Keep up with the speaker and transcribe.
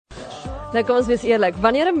Nou kom ons wees eerlik,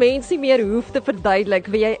 wanneer 'n mens nie meer hoef te verduidelik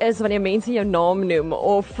wie jy is wanneer mense jou naam noem,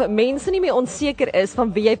 of mense nie meer onseker is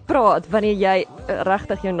van wie jy praat wanneer jy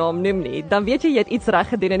regtig jou naam noem nie, dan weet jy het iets reg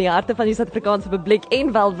gedoen in die harte van die Suid-Afrikaanse publiek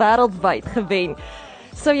en wel wêreldwyd gewen.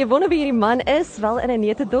 So jy wonder wie hierdie man is, wel in 'n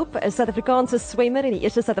netedop, 'n Suid-Afrikaanse swemmer en die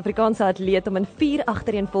eerste Suid-Afrikaanse atleet om in 4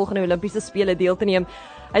 agtereenvolgende Olimpiese spele deel te neem.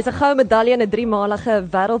 Hy's 'n goue medalje en 'n 3-malige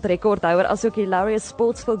wêreldrekordhouer asook hilarious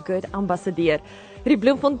Sports for Good ambassadeur. Die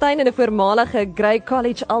Bloemfontein en 'n voormalige Grey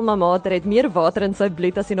College alma mater het meer water in sy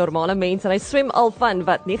bloed as die normale mens en hy swem al van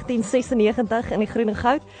 1996 in die groen en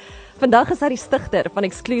goud. Vandag is hy die stigter van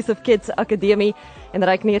Exclusive Kids Akademie en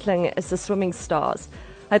Ryk Neethling is 'n Swimming Stars.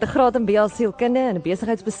 Hy het 'n graad in BA sielkunde en 'n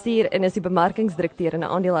besigheidsbestuur en is die bemarkingsdirekteur en 'n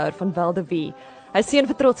aandeelhouder van Weldewie. Hy is seun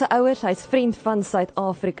vir trotse ouers, hy's vriend van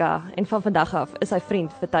Suid-Afrika en van vandag af is hy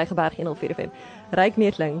vriend vir Tygerberg 104 FM. Ryk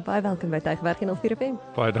Neethling, baie welkom by Tygerberg 104 FM.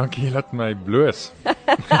 Baie dankie, jy laat my bloos.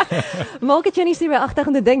 Maak dit jou nie seker agtig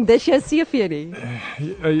om te dink dis jou CV nie?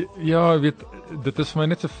 Ja, weet, dit is vir my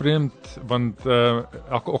net so vreemd, want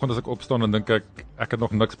elke oggend as ek opstaan dan dink ek het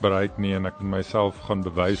nog niks bereik nie en ek moet myself gaan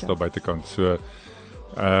bewys daar buitekant. So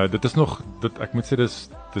dit is nog ek moet sê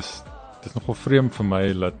dis nogal vreemd vir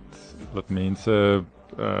my dat mense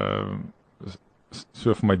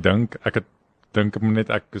so vir my dink. Ek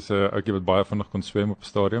is 'n ouetjie wat baie vinnig kon swem op 'n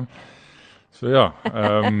stadium. So ja,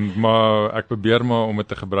 maar ek probeer maar om dit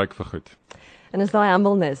te gebruik vir goed. En is daai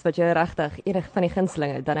humbleness wat jou regtig enig van die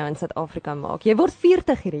gunstelinge dan nou in Suid-Afrika maak. Jy word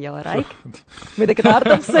 40 hierdie jaar, Ryk. Moet ek dit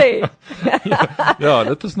hardop sê? Ja,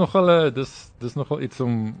 dit is nogal dis nogal iets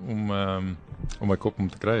om my kop om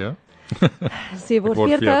te kry, ja. So jy word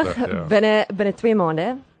 40 ja. binne 2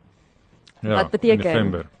 maande. Ja, wat beteken? in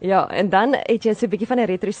November. Ja, en dan het jy so 'n bietjie van 'n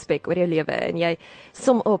retrospek oor jou lewe en jy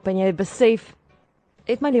som op en jy besef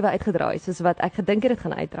het my lewe uitgedraai soos wat ek gedink het dit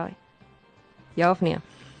gaan uitdraai. Ja of nee?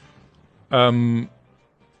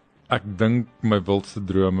 Ek dink my wildste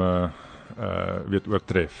drome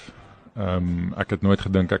oortref. Ek het nooit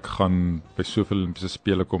gedink ek gaan by soveel Olimpiese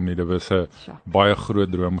spele kom nie. Dit was 'n baie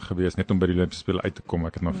groot droom geweest net om by die Olimpiese spele uit te kom.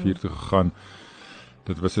 Ek het na 4 toe gegaan.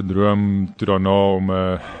 Dit was 'n droom toe daarna om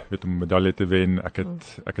 'n medalje te wen. Ek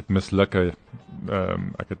het misluk. Ek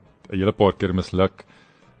het 'n hele paar keer misluk.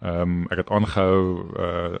 Ek het aangehou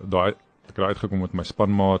daai ek het uitgekom met my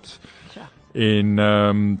spanmaats.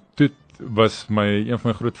 En toe was een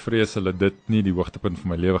van my groot vrese dat dit nie die hoogtepunt van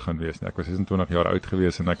my lewe gaan wees nie. Ek was 26 jaar oud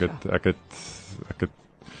gewees en ek het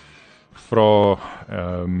gevra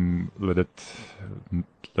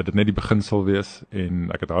dat dit net die begin sal wees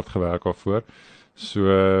en ek het hard gewerk daarvoor. So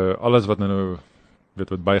alles wat nou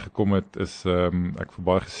wat bygekom het is ek vir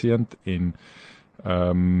baie geseënd en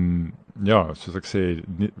ja, soos ek sê,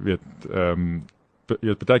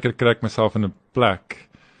 baie keer kry ek myself in 'n plek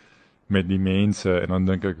met die mense en dan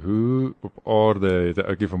dink ek hoe op aarde het 'n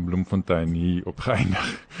ouetjie van Bloemfontein hier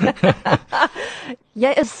opgeëindig.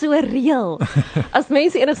 Jy is so reël. As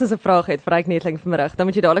mense enigstens 'n vraag het vir Ryk Neethling vanmiddag, dan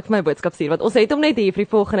moet jy dadelik vir my boodskap stuur want ons het hom net hier vir die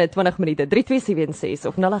volgende 20 minute. 3276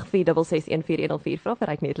 of 0846614104. Vra vir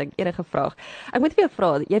Ryk Neethling enige vraag. Ek moet vir jou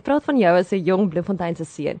vra, jy praat van jou as 'n jong Bloemfonteinse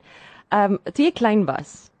seun. Toe jy klein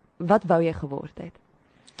was, wat wou jy geword het?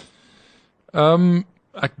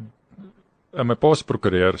 My pa is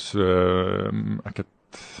prokureur, so ek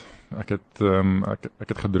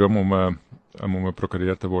het gedroom om 'n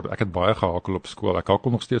prokureur te word. Ek het baie gehakel op skool. Ek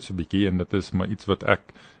hakel nog steeds 'n bietjie en dit is maar iets wat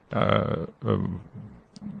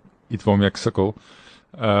iets waarmee ek sukkel.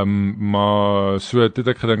 Maar so het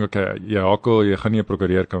ek gedink, okay, jy hakel, jy gaan nie 'n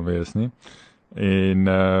prokureur kan wees nie. En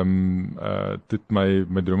toe het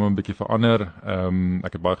my drome 'n bietjie verander.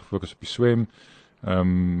 Ek het baie gefokus op die swem.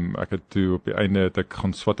 Ek het toe op die einde ek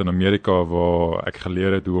gaan swat in Amerika waar ek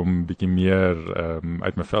geleer het hoe om bietjie meer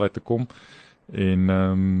uit my vel uit te kom.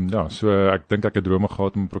 En ja, so ek dink ek het drome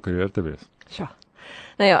gehad om 'n prokureur te wees. Sjoe.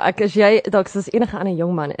 Nou ja, as jy dalk soos enige ander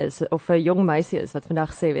jong man is of 'n jong meisie is wat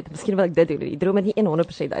vandag sê, miskien wil ek dit doen. Die droom het nie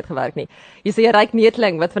 100% uitgewerk nie. Jy sê 'n Ryk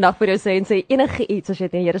Neethling wat vandag vir jou sê en sê enige iets as jy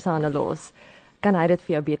dit in die Here se hande los, kan hy dit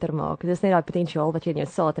vir jou beter maak. Dis net daai potensiaal wat jy in jou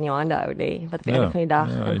saad in jou hande hou, nê, wat vir enige van die dag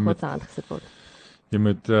in God se hand gesit word. Jy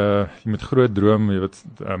moet groot droom, jy weet,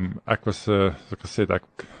 ek was soos ek gesê het,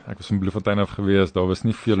 ek was van Bloemfontein af gewees, daar was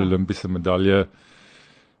nie veel Olimpiese medalje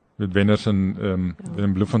met wenners in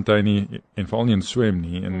Bloemfontein nie, en veral nie in swem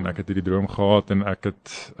nie, en ek het hierdie droom gehad, en ek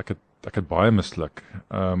het baie misluk,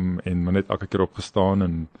 en maar net elke keer opgestaan,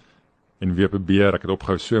 en weer probeer, ek het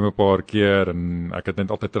opgehou swem 'n paar keer, en ek het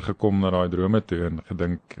net altyd teruggekom na daai drome toe, en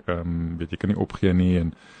gedink, jy kan nie opgee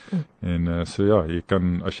nie, en so ja, jy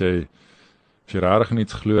kan, as jy regtig in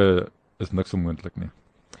iets glo, is niks onmoontlik nie.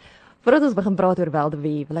 Voordat ons begin praat oor Wel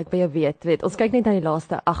wie, wil ek by jou weet, ons kyk net na die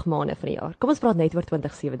laaste 8 maande van die jaar. Kom ons praat net oor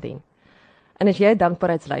 2017. En as jy 'n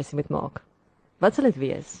dankbaarheidslysie moet maak, wat sal dit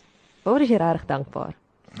wees? Waaroor is jy regtig dankbaar?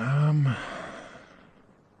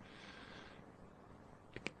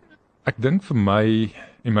 Ek dink vir my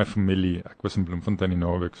en my familie, ek was in Bloemfontein die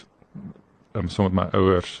naweek, saam met my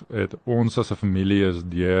ouers, ons as 'n familie is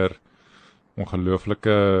deur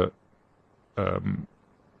ongelooflike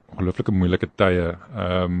moeilike tye,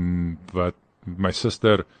 wat my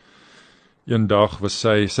suster eendag was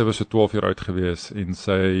sy was so 12 jaar oud gewees en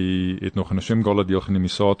sy het nog in 'n swemgala deelgeneem die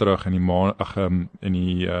Saterdag en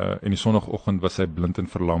die Sondagoggend was sy blind en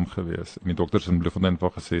verlam gewees en die dokters in Bloemfontein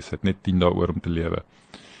het gesê sy het net 10 dae oor om te lewe.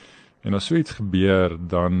 En as so iets gebeur,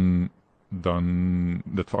 dan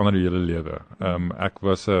dit verander die hele lewe. Ek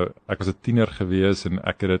was 'n tiener gewees en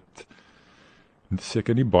ek het dit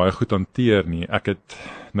seker nie baie goed hanteer nie. Ek het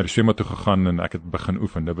na die swembad toe gegaan en ek het begin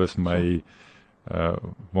oefen. Dit was my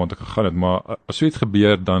waar ek gegaan het, maar as so iets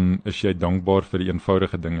gebeur, dan is jy dankbaar vir die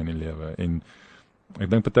eenvoudige dinge in die lewe. En ek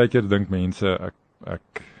dink partykeer dink mense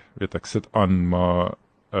ek sit aan, maar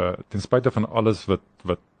ten spyte van alles wat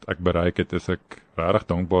ek bereik het, is ek regtig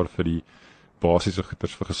dankbaar vir die basiese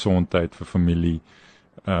goeders, vir gesondheid, vir familie.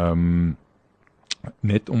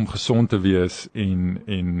 Net om gesond te wees en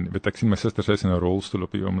ek sien my suster sy is in 'n rolstoel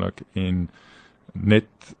op die oomblik en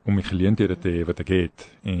net om die geleenthede te hê wat ek het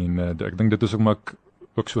en ek dink dit is hoekom ek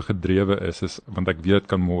ook so gedrewe is want ek weet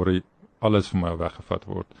kan môre alles van my weggevat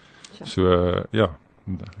word. So ja,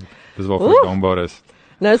 dis waarvoor ek dankbaar is.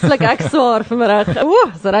 Nou sluk ek swaar vanmiddag.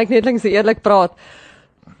 So ek Neethling so eerlik praat.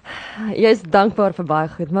 Jy is dankbaar vir baie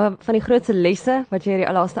goed, maar van die grootste lesse wat jy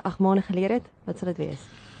die laaste 8 maande geleer het, wat sal dit wees?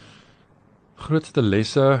 Grootste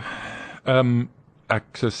lesse, ek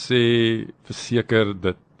sou sê verseker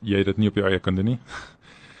dat jy dit nie op jou eie kan doen nie.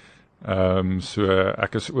 So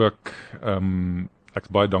ek is ook ek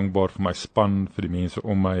is baie dankbaar vir my span, vir die mense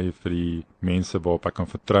om my, vir die mense waarop ek kan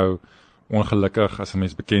vertrou. Ongelukkig as 'n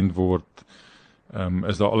mens bekend word,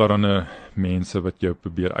 is daar allerlei mense wat jou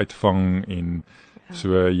probeer uitvang en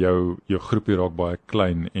so jou groepie raak baie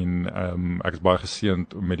klein en ek is baie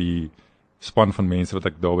geseënd met die span van mense wat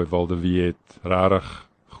ek daar by Wel wie het, regtig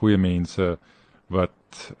goeie mense wat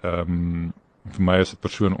vir my as 'n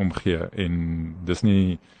persoon omgee en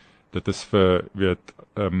dit is vir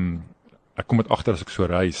ek kom dit agter as ek so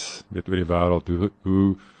reis, oor die wêreld,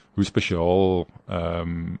 hoe spesiaal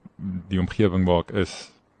die omgewing waar ek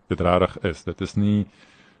is, dit regtig is.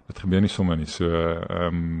 Dit gebeur nie sommer nie. So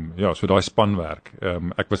so daai spanwerk.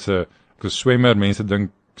 Ek was 'n swemmer, mense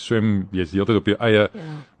dink swem, jy is heeltyd op jou eie,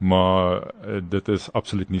 maar dit is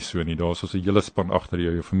absoluut nie so nie. Daar is ons 'n hele span agter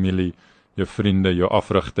jou, jou familie, jou vriende, jou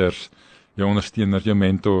afrigters, jou ondersteuners, jou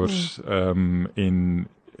mentors, en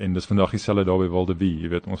dis vandag dieselfde daar by Wel wie. Jy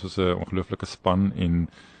weet, ons is 'n ongelooflike span en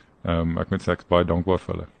ek moet sê ek is baie dankbaar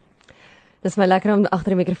vir hulle. Dis my lekker om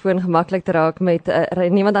agter die mikrofoon gemaklik te raak met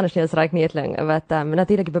niemand anders nie as Neethling wat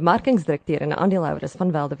natuurlik die bemarkingsdirekteur en 'n aandeelhouer is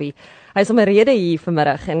van Wel wie. Hy is om 'n rede hier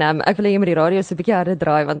vanmiddag en ek wil hê jy moet die radio so 'n bietjie harder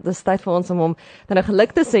draai want dit is tyd vir ons om hom dan nou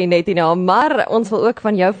geluk te sê net hierna, maar ons wil ook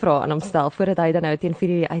van jou vrae aan hom stel voordat hy dan nou teen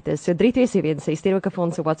 4:00 uit is. So 3276 stuur ook vir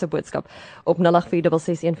ons 'n WhatsApp boodskap op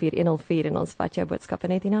 0846614104 en ons vat jou boodskappe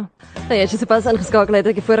net hierna. Nou ja, jy is pas ingeskakel het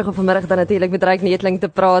ek vorige vanmiddag dan natuurlik met Neethling te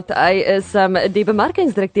praat. Hy is die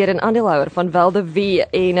bemarkingsdirekteur en aandeelhouer van Wel wie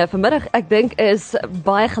en vanmiddag ek dink is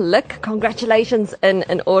baie geluk, congratulations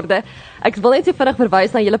in orde. Ek wil net so vinnig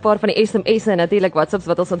verwys na 'n hele paar van die SMS'e en natuurlik WhatsApps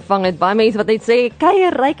wat ons ontvang het. Baie mense wat net sê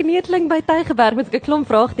kuier Neethling by Tygerberg met 'n klomp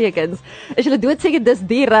vraagtekens. Is julle doodseker dis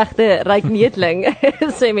die regte Neethling?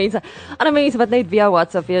 Sê mense. Ander mense wat net via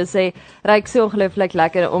WhatsApp vir jou sê so ongelooflik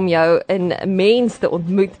lekker om jou in mens te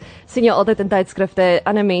ontmoet. Sien jou altyd in tydskrifte.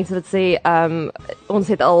 Ander mense wat sê ons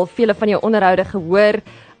het al vele van jou onderhoude gehoor.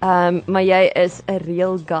 Maar jy is 'n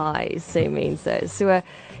real guy, sê mense. So,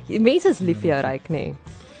 mense is lief vir jou, nee.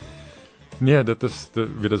 Nee, dit is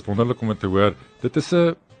wonderlik om dit te hoor. Dit is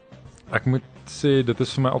ek moet sê, dit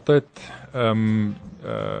is vir my altyd,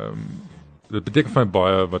 dit beteken vir my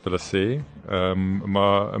baie wat hulle sê,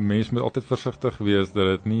 maar 'n mens moet altyd versigtig wees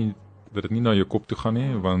dat dit nie na jou kop toe gaan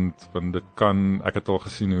nie, want ek het al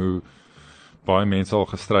gesien hoe baie mense al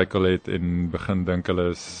gestruikel het en begin dink hulle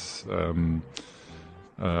is,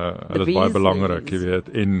 dit is baie belangrik, jy weet,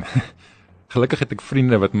 en gelukkig het ek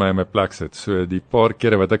vriende wat my in my plek sit, so die paar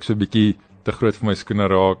kere wat ek so 'n bietjie te groot vir my skoene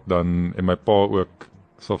raak, dan, en my pa ook,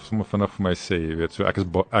 sal sommer vinnig vir my sê, jy weet, so ek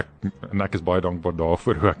is baie dankbaar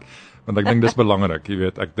daarvoor ook, want ek dink dis belangrik, jy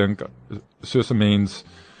weet, ek dink, soos 'n mens,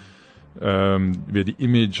 weet, die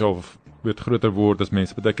image of weet groter word, is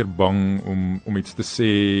mense baie keer bang om iets te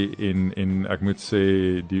sê en ek moet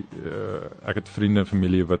sê ek het vriende en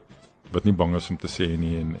familie wat nie bang is om te sê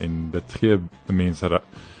nie en dit gee mense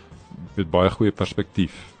weet baie goeie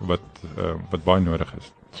perspektief wat baie nodig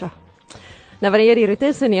is. Tja. Nou wanneer jy die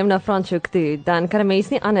roete so neem na Franschhoek toe, dan kan 'n mens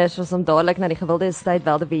nie anders as om dadelik na die gewilde estate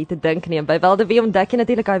Wildewee te dink nie. By Wildewee ontdek jy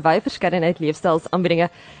natuurlik hy wye verskeidenheid leefstylsaanbiedinge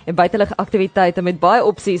en buitelug aktiwiteite met baie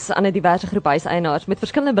opsies aan 'n diverse groep huiseienaars met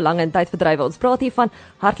verskillende belange en tydverdrywe. Ons praat hier van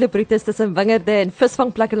hardlooproetes tussen wingerde en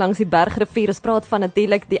visvangplekke langs die Bergrivier. Ons praat van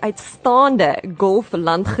natuurlik die uitstaande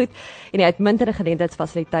golflandgoed en die uitmuntende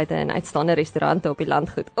geleentheidsfasiliteite en uitstaande restaurante op die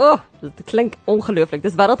landgoed. Dit klink ongelooflik.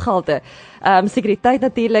 Dis wêreldgehalte. Sekuriteit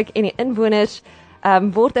natuurlik en die inwoners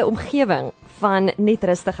word 'n omgewing van net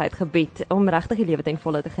rustigheid gebied om regtig die lewe ten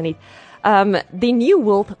volle te geniet. Die New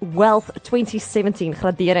World Wealth 2017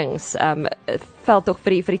 graderings veldtog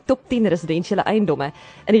vir die top 10 residensiële eiendomme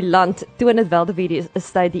in die land toon dit Wildewee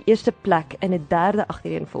estate die eerste plek in 'n derde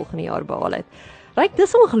agtereenvolgende jaar behaal het. Ryk,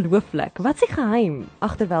 dis ongelooflik. Wat is die geheim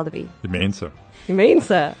agter Wildewee? Die mense. Die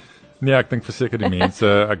mense. Nee, ek dink verseker die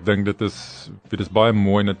mense. Ek dink dit is baie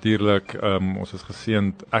mooi natuurlik. Ons is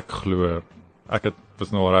geseënd. Ek glo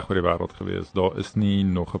was nou al reg oor die wêreld gewees. Daar is nie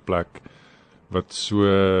nog 'n plek wat so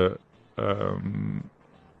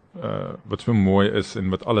mooi is en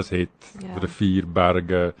wat alles het. Rivier,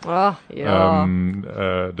 berge.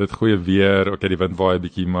 Dit goeie weer. Okay, die wind waai 'n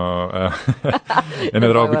bietjie, maar en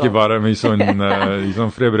dit raak 'n bietjie warm hier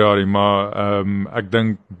in Februarie, maar ek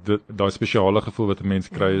dink daai spesiale gevoel wat 'n mens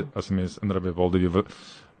kry as 'n mens inry by Wildewee,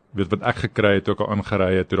 weet wat ek gekry het toe ek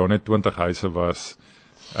aangery het toe daar net 20 huise was.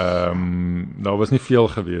 Daar was nie veel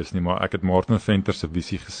gewees nie, maar ek het Martin Venter se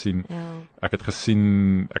visie gesien. Ek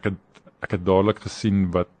het dadelik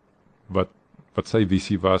gesien wat sy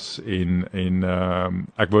visie was en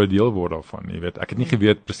ek wou 'n deel word daarvan, jy weet. Ek het nie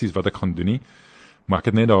geweet presies wat ek gaan doen nie, maar ek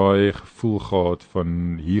het net daai gevoel gehad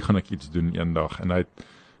van hier gaan ek iets doen eendag en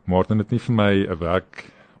Martin het nie vir my 'n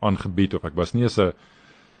werk aangebied of ek was nie as 'n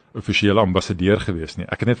offisiële ambassadeur gewees nie.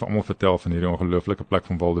 Ek het net vir almal vertel van hierdie ongelooflike plek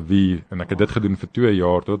van Wildewee en ek het dit gedoen vir 2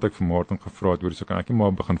 jaar tot ek vir Martin gevra het, so kan ek nie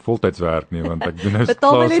maar begin voltyds werk nie, want ek doen nou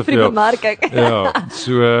betaal my net vir die bemarking. Ja,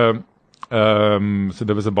 so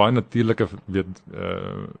dit was 'n baie natuurlike weet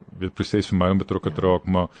proses vir my om betrokke te raak,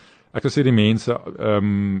 maar ek wil sê die mense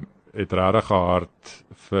het regtig gehard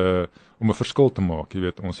om 'n verskil te maak, jy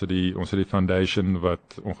weet. Ons het die foundation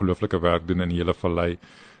wat ongelooflike werk doen in die hele vallei.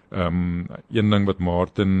 Een ding wat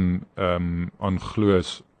Martin aanglo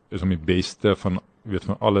is om die beste van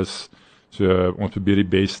alles. So ons probeer die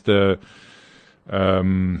beste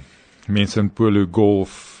mense in polo,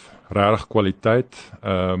 golf, regtig kwaliteit,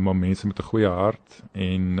 maar mense met 'n goeie hart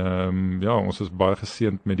en ons is baie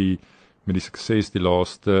geseënd met die sukses die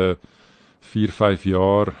laaste 4-5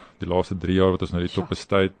 jaar, die laaste 3 jaar wat ons nou die top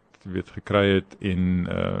estate gekry het en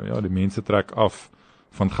die mense trek af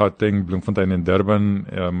van Gauteng, Bloemfontein en Durban.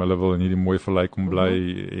 Hulle wil in hierdie mooi vallei kom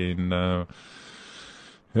bly en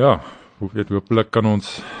hopelik kan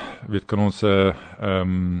ons 'n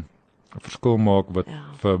verskil maak wat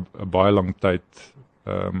vir 'n baie lang tyd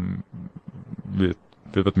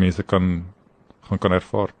wat mense kan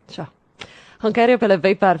ervaar. Tja. Gaan kyk op hulle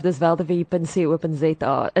webwerf, dis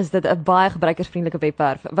wildewee.co.za. Is dit 'n baie gebruikersvriendelike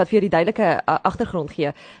webwerf wat vir jou die duidelike agtergrond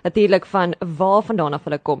gee, natuurlik van waar vandaan af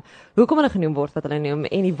hulle kom, hoekom hulle genoem word wat hulle noem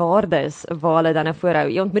en die waardes waar hulle dan nou voorhou.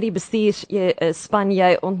 Jy ontmoet die bestuursspan,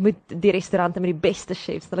 jy ontmoet die restaurante met die beste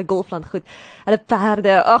chefs, hulle golfland goed, hulle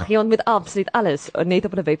perde, jy ontmoet absoluut alles net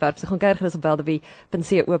op hulle webwerf. So gaan kyk gerus op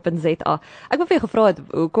wildewee.co.za. Ek wou vir jou gevra het,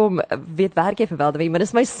 hoekom werk jy vir Wildewee, maar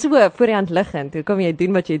dis my so voor die hand liggend, hoekom jy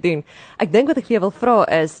doen wat jy doen. Ek dink wat ek vir jou wil vra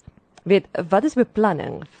is, wat is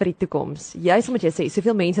beplanning vir die toekoms? Juist omdat jy sê,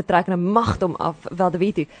 soveel mense trek in 'n magdom af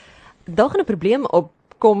Wildewee toe. Daar gaan 'n probleem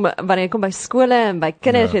opkom wanneer jy kom by skole en by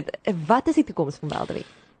kinders. Wat is die toekoms van Wildewee?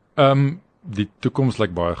 Die toekoms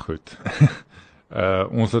lyk baie goed.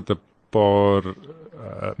 Ons het 'n paar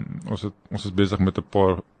ons is besig met 'n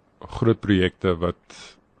paar groot projekte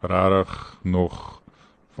wat regtig nog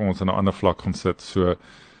vir ons in 'n ander vlak gaan sit. So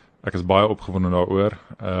ek is baie opgewonde daaroor.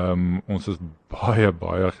 Ons is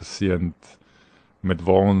baie geseënd met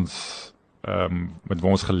waar ons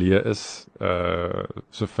geleë is,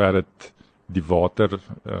 sover dit die water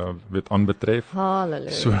aanbetref.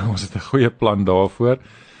 Halleluja. So ons het 'n goeie plan daarvoor.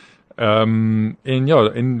 En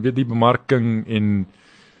weet die bemarking en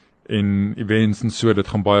events en so, dit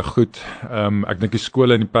gaan baie goed. Ek dink die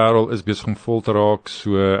skole in die Parel is besig om vol te raak,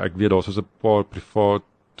 so ek weet daar's 'n paar privaat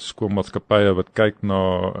skoolmaatskappye wat kyk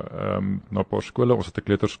na 'n paar skole. Ons het 'n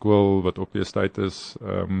kleuterskool wat op die estate is,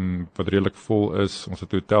 wat redelik vol is. Ons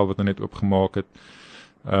het 'n hotel wat net oopgemaak het.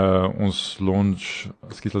 Ons launch,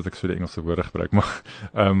 ekskuus dat ek so die Engelse woorde gebruik, maar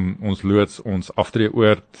ons loods ons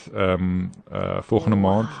aftreeoord volgende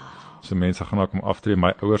maand. So mense gaan daar kom aftree,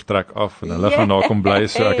 my ouers trek af en hulle gaan daar kom bly,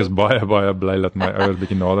 so ek is baie bly dat my ouers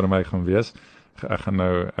bietjie nader aan my gaan wees. Ek gaan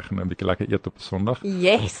nou 'n bietjie lekker eet op 'n Sondag.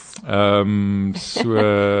 Yes.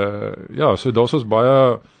 So daar's ons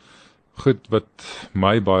baie goed wat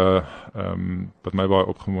my baie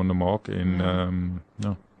opgewonde maak en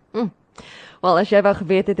ja. Wel, as jy wou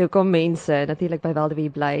geweet het hoekom mense natuurlik by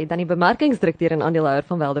Weldewie bly, dan die bemarkingsdirekteur en aandeelhouer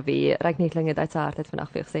van Weldewie, Ryk Neethling het uit sy hart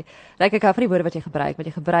vandag vir jou gesê. Ryk, ek hou van die woorde wat jy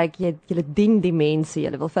gebruik, jy dien die mense,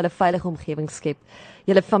 jy wil vir hulle 'n veilige omgewing skep.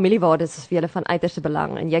 Julle familiewaardes is vir julle van uiterste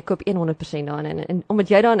belang en jy koop 100% daarin en omdat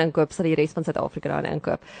jy daarin inkoop, sal die res van Suid-Afrika daarin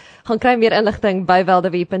inkoop. Gaan kry meer inligting by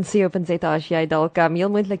weldewie.co.za as jy dalk heel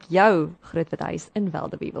moontlik jou grootwit huis in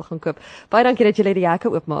Weldewie wil gaan koop. Baie dankie dat julle die hekke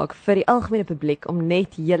oopmaak vir die algemene publiek om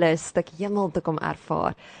net julle stuk hemel te kom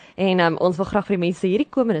ervaar. En ons wil graag vir die mense hierdie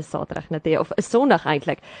komende Saterdag of 'n Sondag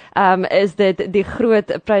eintlik, is dit die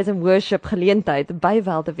groot praise and worship geleentheid by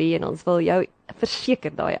Weldewie en ons wil jou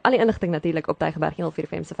verseker daai. Al die inligting natuurlik op Tygerberg 104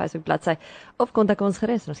 FM se Facebook bladsy of kontak ons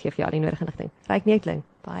gerus en ons gee vir jou al die nodige inligting. Ryk Neethling,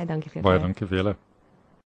 baie dankie vir jou. Baie dankie vir julle.